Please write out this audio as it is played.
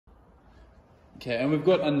Okay, and we've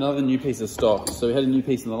got another new piece of stock. So we had a new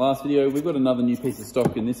piece in the last video. We've got another new piece of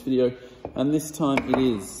stock in this video. And this time it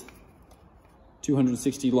is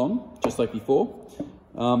 260 long, just like before.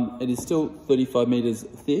 It is still 35 meters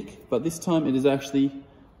thick, but this time it is actually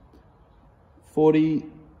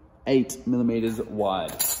 48 millimeters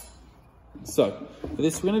wide. So for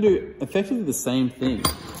this, we're gonna do effectively the same thing.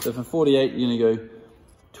 So for 48, you're gonna go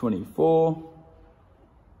 24,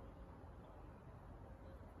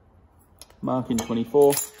 mark in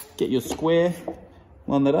 24, get your square,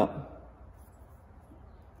 line that up,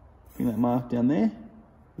 bring that mark down there.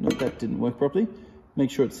 Nope, that didn't work properly. Make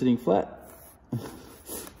sure it's sitting flat.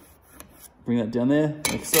 Bring that down there,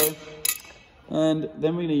 like so. And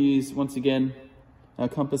then we're gonna use, once again, our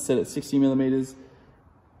compass set at 60 millimeters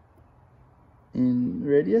in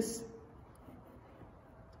radius.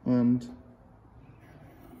 And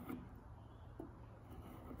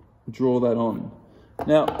draw that on.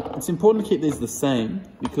 Now, it's important to keep these the same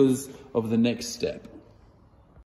because of the next step.